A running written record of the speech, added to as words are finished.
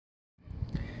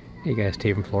Hey guys,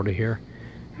 Dave from Florida here.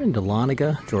 We're in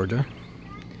Dahlonega, Georgia.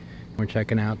 We're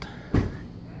checking out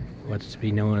what's to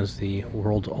be known as the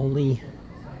world's only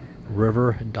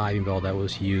river diving bell that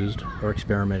was used or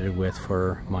experimented with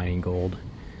for mining gold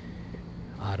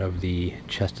out of the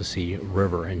Chestatee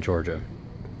River in Georgia.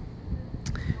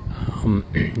 In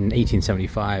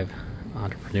 1875,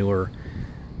 entrepreneur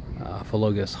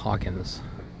Philogus Hawkins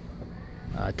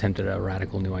attempted a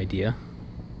radical new idea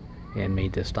and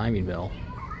made this diving bell,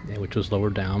 which was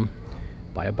lowered down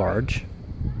by a barge,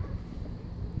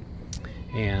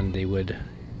 and they would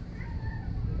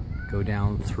go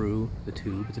down through the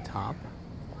tube at the top,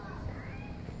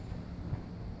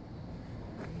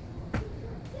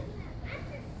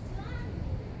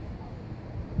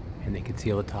 and they could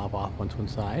seal the top off once one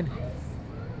side,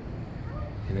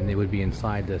 and then they would be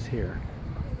inside this here.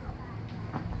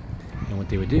 And what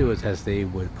they would do is, as they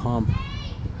would pump,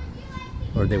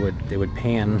 or they would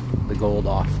pan the gold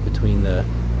off between the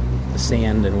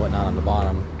sand and whatnot on the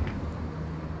bottom,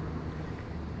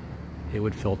 it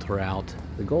would filter out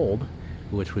the gold,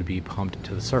 which would be pumped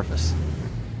to the surface.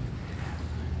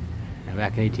 And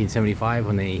back in 1875,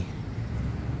 when they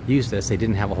used this, they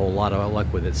didn't have a whole lot of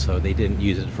luck with it, so they didn't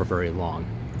use it for very long.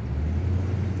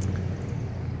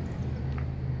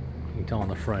 You can tell on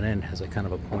the front end has a kind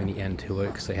of a pointy end to it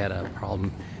because they had a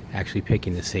problem actually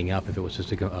picking this thing up if it was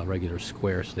just a regular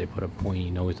square, so they put a pointy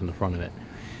nose in the front of it.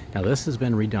 Now this has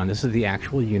been redone. This is the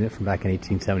actual unit from back in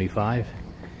 1875,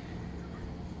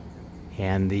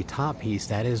 and the top piece,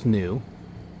 that is new,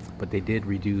 but they did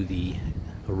redo the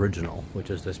original, which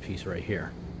is this piece right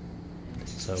here.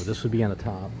 So this would be on the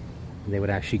top, and they would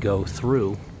actually go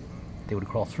through, they would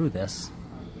crawl through this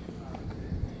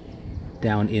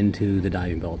down into the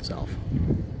diving bell itself.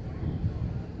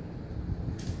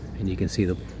 And you can see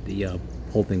the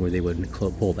whole thing where they would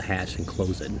pull the hatch and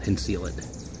close it and seal it.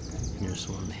 And here's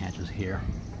one of the hatches here.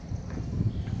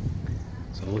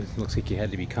 So it looks like you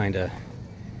had to be kind of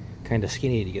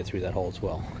skinny to get through that hole as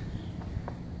well.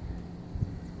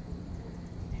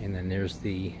 And then there's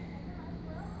one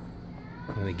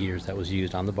of the gears that was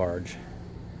used on the barge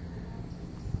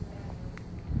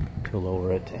to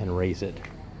lower it and raise it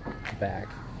back.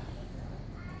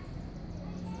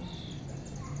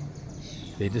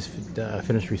 They just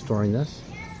finished restoring this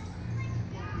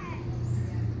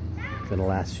in the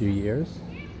last few years.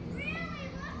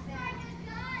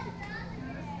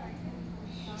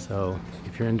 So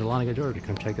if you're in Dahlonega, Georgia,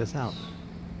 come check this out.